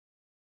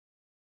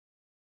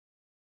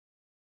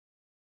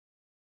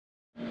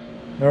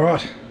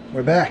Alright,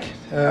 we're back.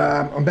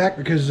 I'm back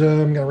because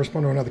I'm going to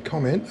respond to another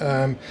comment.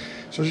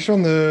 So just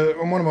on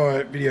one of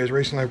my videos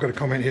recently, I've got a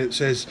comment here that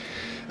says,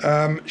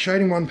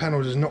 shading one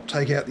panel does not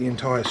take out the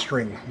entire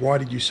string. Why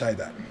did you say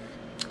that?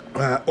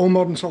 All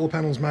modern solar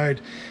panels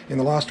made in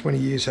the last 20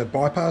 years have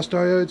bypass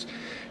diodes.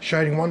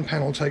 Shading one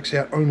panel takes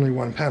out only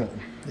one panel.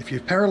 If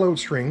you've paralleled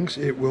strings,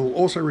 it will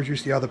also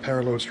reduce the other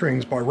paralleled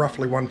strings by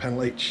roughly one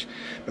panel each.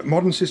 But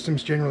modern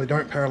systems generally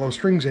don't parallel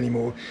strings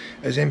anymore,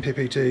 as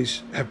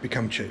MPPTs have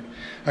become cheap.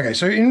 Okay,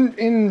 so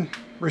in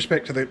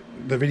respect to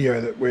the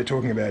video that we're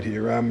talking about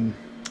here,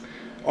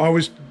 I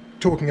was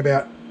talking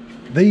about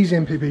these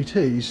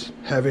MPPTs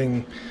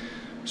having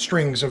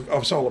strings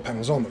of solar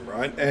panels on them,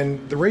 right?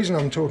 And the reason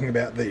I'm talking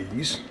about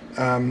these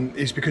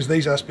is because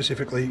these are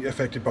specifically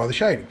affected by the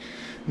shading,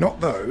 not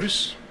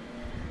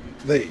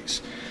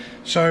these.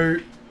 So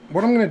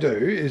what I'm going to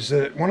do is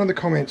that one of the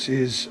comments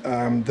is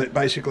that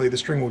basically the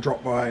string will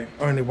drop by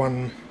only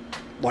one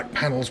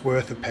panel's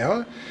worth of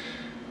power.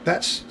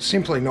 That's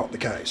simply not the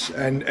case,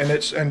 and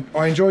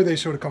I enjoy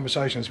these sort of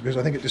conversations because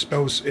I think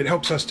it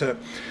helps us to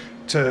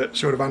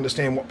sort of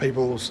understand what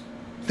people's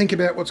think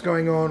about what's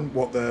going on,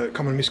 what the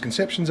common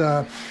misconceptions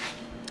are.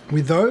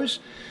 With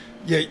those,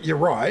 yeah, you're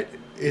right,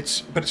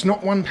 but it's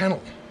not one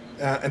panel.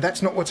 And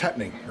that's not what's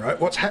happening, right?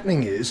 What's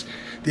happening is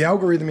the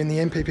algorithm in the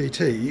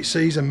MPPT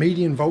sees a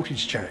median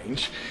voltage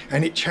change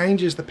and it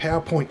changes the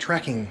power point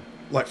tracking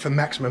for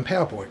maximum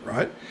power point,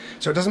 right?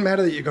 So it doesn't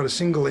matter that you've got a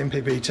single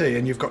MPPT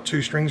and you've got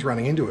two strings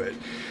running into it.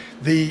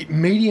 The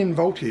median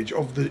voltage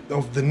of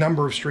the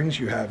number of strings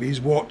you have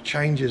is what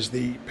changes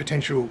the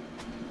potential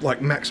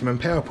maximum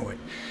power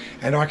point.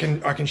 And I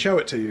can show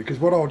it to you, because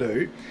what I'll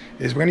do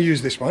is we're going to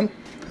use this one.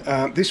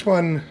 This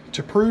one,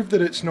 to prove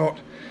that it's not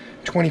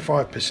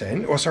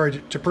 25%, or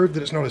sorry, to prove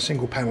that it's not a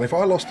single panel. If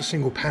I lost a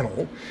single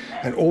panel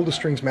and all the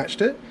strings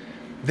matched it,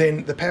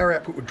 then the power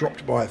output would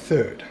drop by a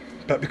third.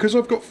 But because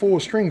I've got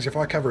 4 strings, if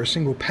I cover a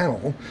single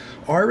panel,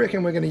 I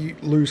reckon we're going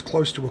to lose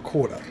close to a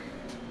quarter.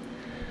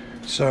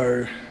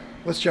 So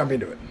let's jump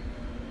into it.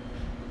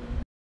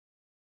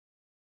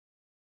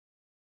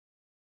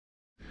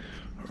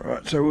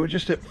 Alright, so we're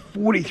just at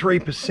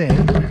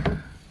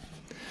 43%.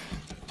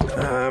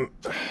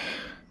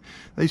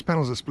 These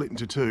panels are split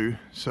into two,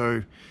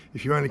 so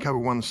if you only cover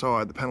one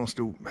side, the panel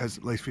still has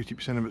at least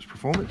 50% of its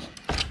performance.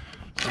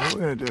 So what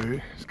we're going to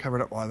do is cover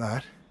it up like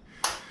that.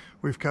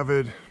 We've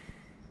covered,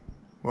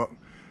 what,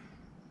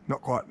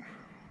 not quite,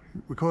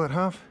 we call that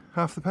half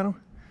the panel?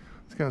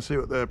 Let's go and see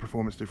what the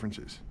performance difference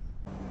is.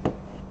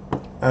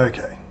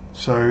 Okay,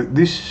 so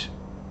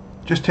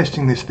just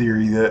testing this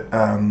theory that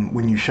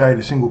when you shade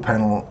a single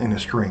panel in a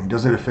string,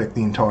 does it affect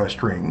the entire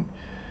string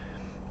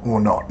or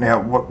not?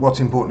 Now, what's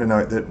important to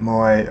note that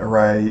my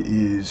array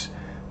is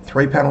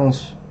 3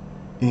 panels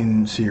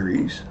in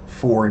series,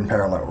 4 in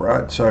parallel,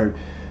 right? So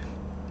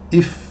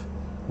if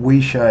we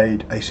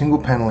shade a single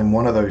panel in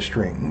one of those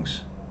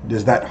strings,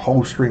 does that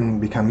whole string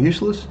become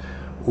useless,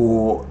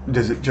 or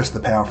does it just the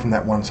power from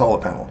that one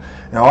solar panel?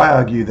 Now, I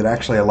argue that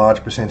actually a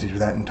large percentage of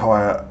that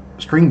entire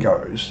string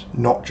goes,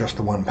 not just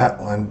the one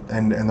panel,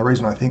 and the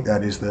reason I think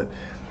that is that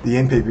the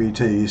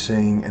MPPT is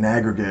seeing an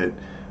aggregate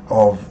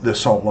of the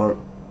solar,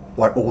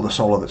 all the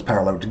solar that's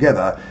parallel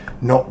together,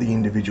 not the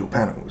individual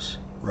panels,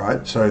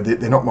 right? So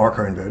they're not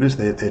microinverters,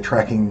 they're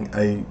tracking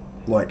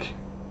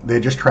they're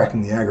just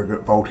tracking the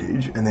aggregate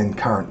voltage and then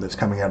current that's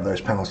coming out of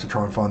those panels to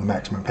try and find the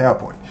maximum power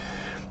point.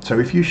 So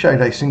if you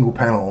shade a single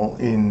panel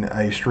in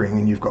a string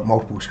and you've got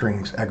multiple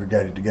strings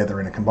aggregated together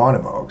in a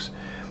combiner box,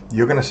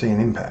 you're going to see an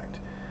impact.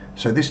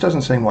 So this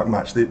doesn't seem like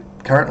much.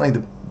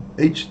 Currently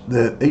each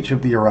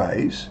of the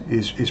arrays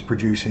is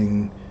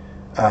producing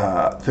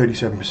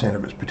 37%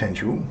 of its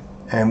potential,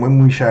 and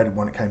when we shaded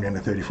one it came down to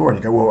 34, and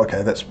you go, well,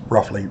 okay, that's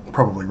probably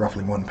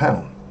roughly one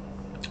panel,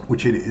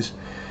 which it is.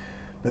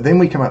 But then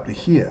we come up to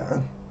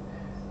here,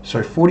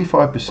 so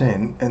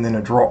 45% and then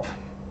a drop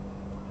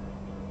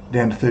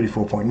down to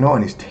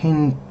 34.9 is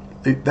 10.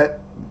 That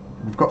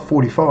we've got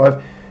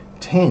 45.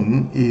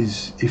 10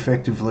 is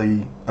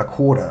effectively a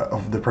quarter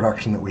of the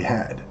production that we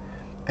had,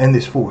 and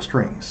there's 4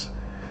 strings.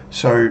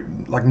 So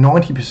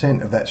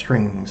 90% of that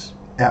string's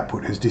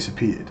output has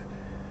disappeared.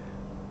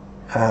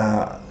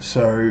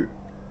 So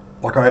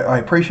I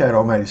appreciate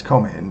old mate's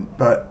comment,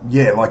 but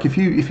yeah, if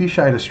you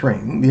shade a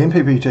string, the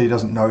MPPT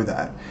doesn't know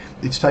that.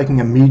 It's taking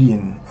a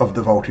median of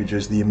the voltage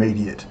as the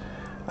immediate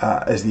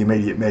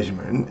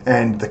measurement,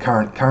 and the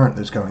current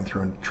that's going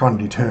through, and trying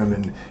to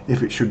determine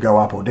if it should go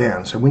up or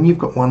down. So when you've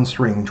got one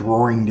string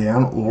drawing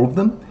down all of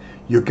them,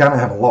 you're going to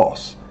have a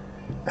loss,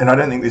 and I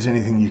don't think there's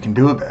anything you can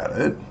do about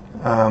it.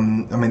 I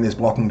mean, there's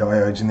blocking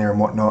diodes in there and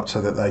whatnot so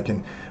that they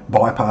can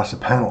bypass a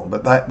panel,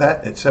 but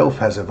that itself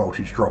has a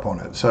voltage drop on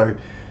it. So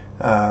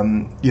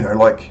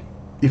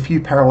if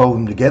you parallel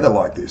them together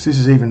like this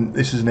is an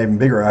even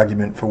bigger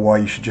argument for why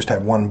you should just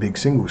have one big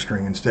single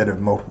string instead of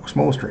multiple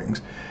small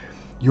strings.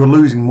 You're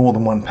losing more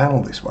than one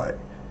panel this way.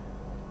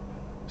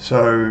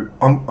 So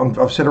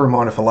I've set a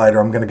reminder for later.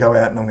 I'm going to go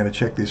out and I'm going to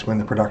check this when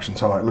the production's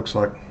high. It looks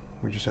like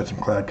we just had some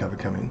cloud cover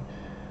come in.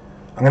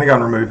 I'm going to go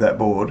and remove that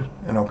board,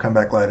 and I'll come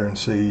back later and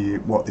see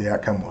what the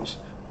outcome was.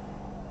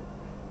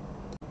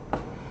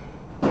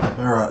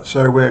 Alright,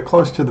 so we're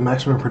close to the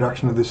maximum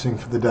production of this thing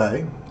for the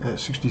day. At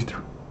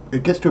 63,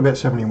 it gets to about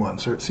 71,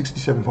 so it's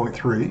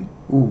 67.3.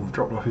 Ooh,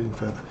 dropped off even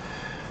further.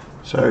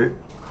 So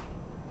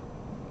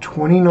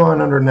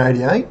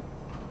 2988,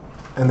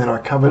 and then I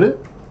covered it,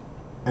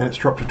 and it's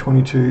dropped to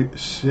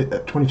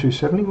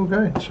 2270. We'll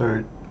go.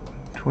 So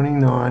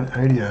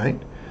 2988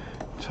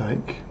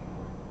 take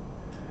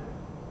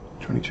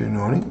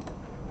 2290,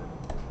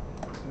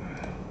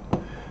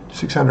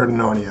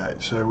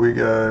 698. So we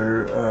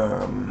go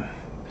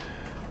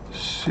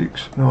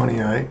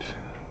 698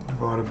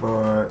 divided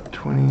by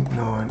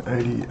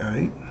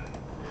 2988,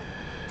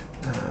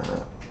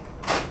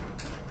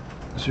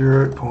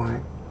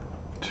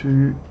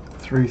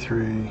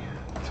 0.233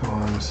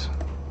 times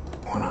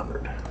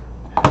 100.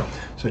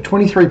 So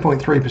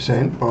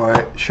 23.3%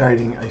 by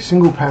shading a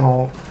single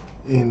panel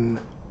in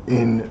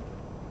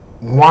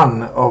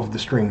one of the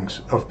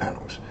strings of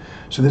panels.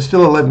 So there's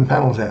still 11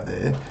 panels out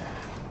there,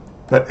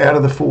 but out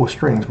of the 4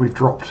 strings, we've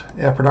dropped,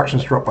 our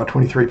production's dropped by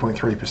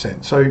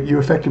 23.3%. So you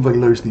effectively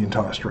lose the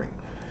entire string.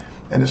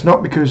 And it's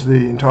not because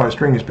the entire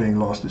string is being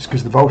lost, it's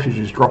because the voltage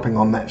is dropping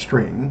on that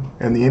string,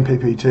 and the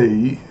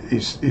MPPT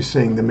is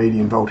seeing the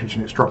median voltage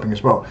and it's dropping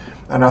as well.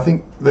 And I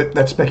think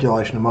that's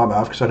speculation on my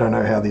behalf, because I don't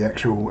know how the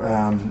actual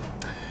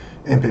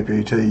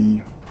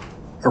MPPT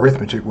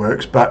arithmetic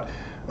works, but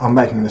I'm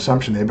making an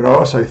assumption there. But I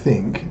also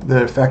think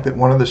the fact that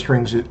one of the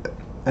strings,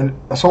 and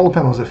a solar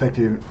panel is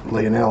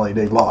effectively an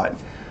LED light,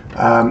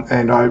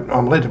 and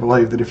I'm led to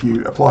believe that if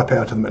you apply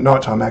power to them at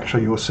night time,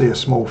 actually you'll see a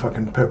small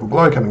fucking purple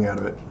glow coming out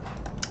of it.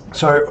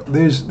 So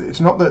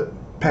it's not that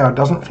power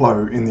doesn't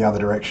flow in the other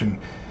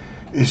direction,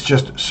 it's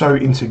just so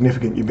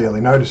insignificant you barely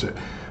notice it.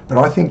 But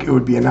I think it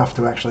would be enough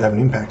to actually have an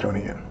impact on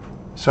here.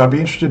 So I'd be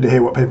interested to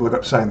hear what people have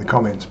got to say in the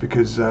comments,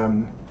 because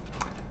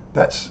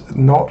that's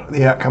not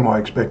the outcome I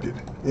expected.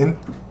 In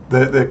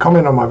the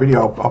comment on my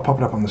video, I'll pop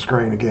it up on the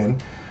screen again,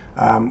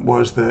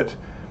 was that,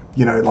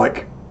 you know,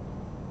 like,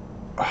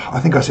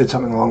 I think I said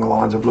something along the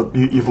lines of, look,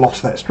 you've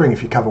lost that string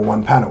if you cover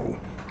one panel.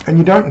 And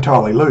you don't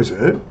entirely lose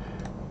it,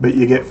 but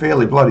you get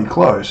fairly bloody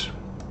close,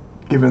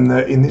 given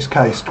that in this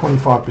case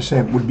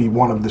 25% would be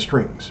one of the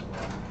strings.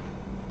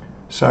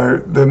 So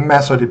the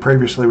maths I did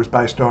previously was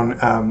based on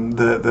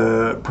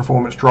the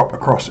performance drop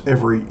across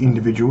every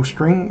individual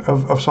string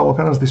of solar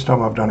panels. This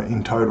time I've done it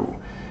in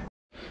total.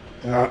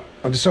 I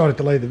decided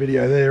to leave the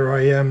video there.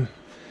 I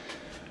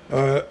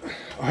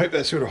hope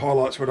that sort of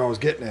highlights what I was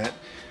getting at.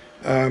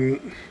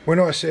 When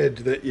I said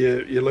that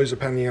you lose a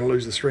panel, you're going to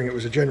lose the string, it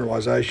was a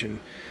generalization.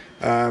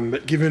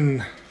 But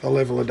given the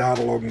level of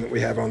data logging that we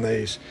have on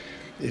these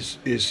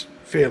is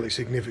fairly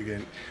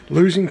significant.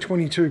 Losing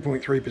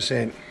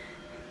 22.3%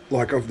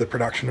 like of the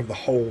production of the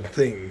whole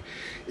thing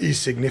is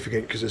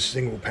significant because a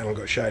single panel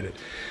got shaded.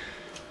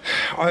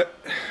 I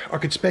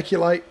could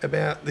speculate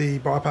about the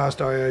bypass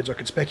diodes, I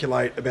could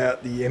speculate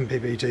about the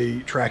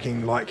MPPT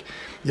tracking, like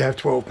you have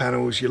 12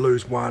 panels, you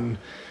lose one,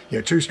 you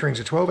know, 2 strings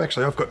of 12,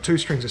 actually I've got 2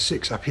 strings of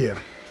 6 up here.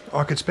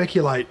 I could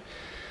speculate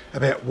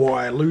about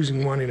why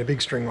losing one in a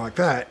big string like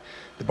that,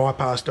 the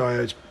bypass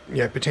diodes, you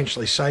know,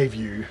 potentially save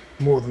you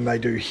more than they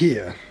do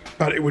here,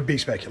 but it would be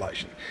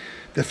speculation.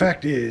 The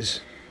fact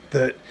is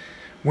that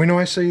when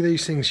I see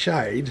these things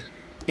shade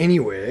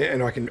anywhere,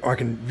 and I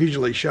can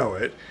visually show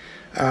it,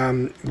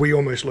 we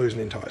almost lose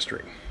an entire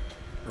string,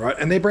 right?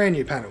 And they're brand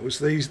new panels.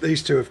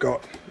 These two have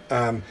got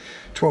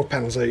 12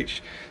 panels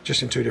each,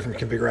 just in 2 different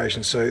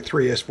configurations. So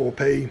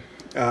 3S4P,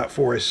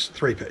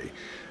 4S3P.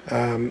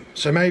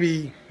 So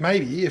maybe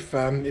if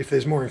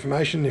there's more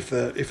information, if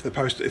the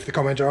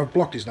commenter, I've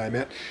blocked his name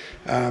out,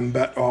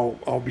 but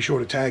I'll be sure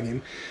to tag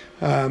him.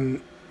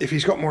 If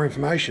he's got more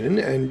information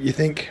and you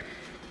think,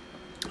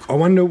 I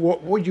wonder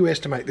what would you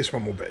estimate this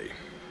one will be?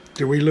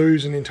 Do we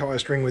lose an entire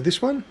string with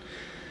this one?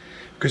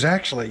 Because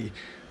actually,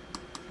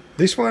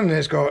 this one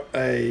has got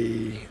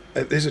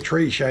there's a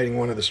tree shading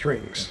one of the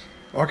strings.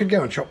 I could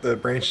go and chop the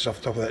branches off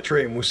the top of that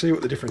tree and we'll see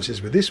what the difference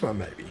is with this one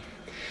maybe.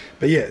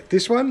 But yeah,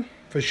 this one,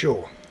 for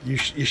sure. You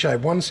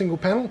shade one single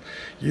panel,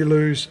 you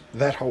lose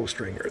that whole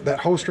string. That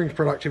whole string's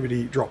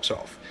productivity drops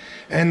off.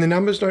 And the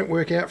numbers don't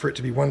work out for it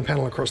to be one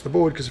panel across the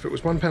board, because if it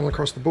was one panel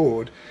across the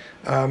board,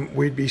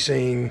 we'd be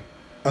seeing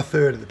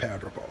 1/3 of the power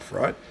drop off,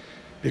 right?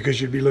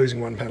 Because you'd be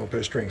losing one panel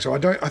per string. So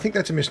I think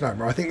that's a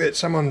misnomer. I think that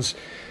someone's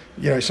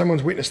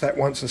witnessed that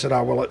once and said,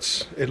 oh well,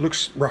 it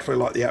looks roughly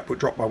like the output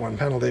dropped by one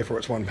panel, therefore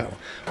it's one panel.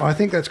 I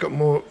think that's got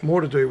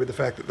more to do with the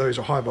fact that those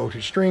are high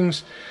voltage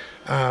strings,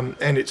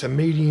 and it's a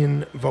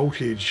median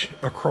voltage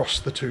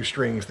across the 2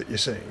 strings that you're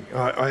seeing.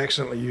 I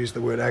accidentally used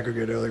the word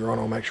aggregate earlier on,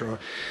 I'll make sure I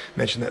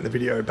mention that in the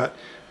video, but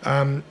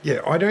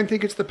yeah, I don't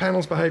think it's the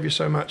panel's behaviour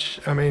so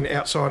much. I mean,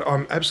 outside,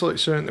 I'm absolutely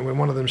certain that when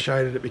one of them's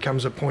shaded, it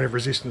becomes a point of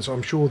resistance.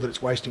 I'm sure that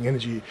it's wasting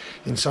energy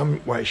in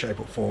some way, shape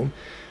or form.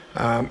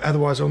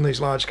 Otherwise, on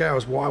these large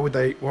scales, why would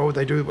they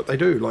do what they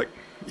do? Like,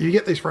 you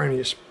get these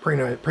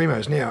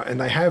Primos now, and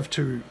they have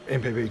 2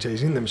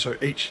 MPPTs in them, so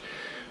each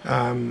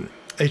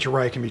each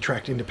array can be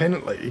tracked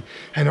independently,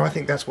 and I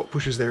think that's what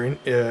pushes their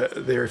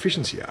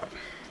efficiency up.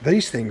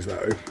 These things,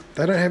 though,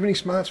 they don't have any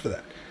smarts for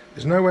that.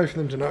 There's no way for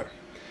them to know.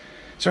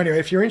 So anyway,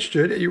 if you're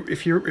interested,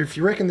 if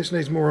you reckon this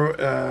needs more,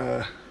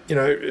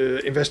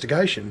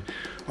 investigation,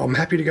 I'm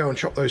happy to go and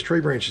chop those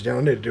tree branches down.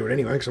 I need to do it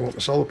anyway because I want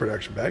my solar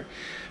production back.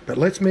 But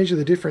let's measure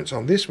the difference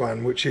on this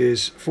one, which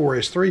is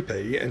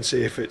 4S3P, and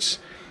see if it's,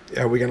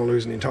 are we going to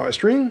lose an entire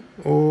string,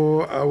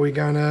 or are we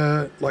going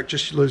to like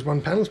just lose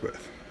one panel's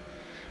worth?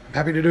 I'm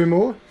happy to do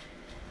more.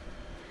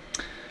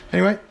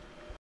 Anyway,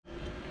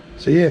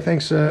 so yeah,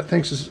 thanks for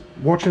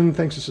watching,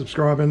 thanks for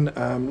subscribing.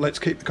 Let's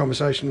keep the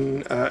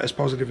conversation as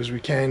positive as we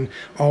can.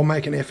 I'll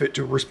make an effort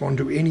to respond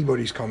to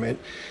anybody's comment.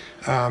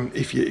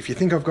 If you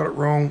think I've got it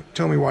wrong,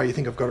 tell me why you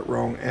think I've got it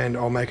wrong, and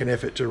I'll make an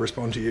effort to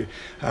respond to you.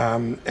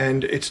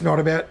 And it's not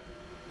a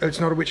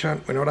witch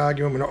hunt. We're not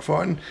arguing, we're not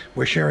fighting.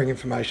 We're sharing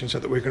information so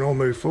that we can all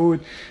move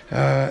forward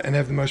and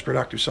have the most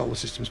productive solar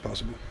systems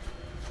possible.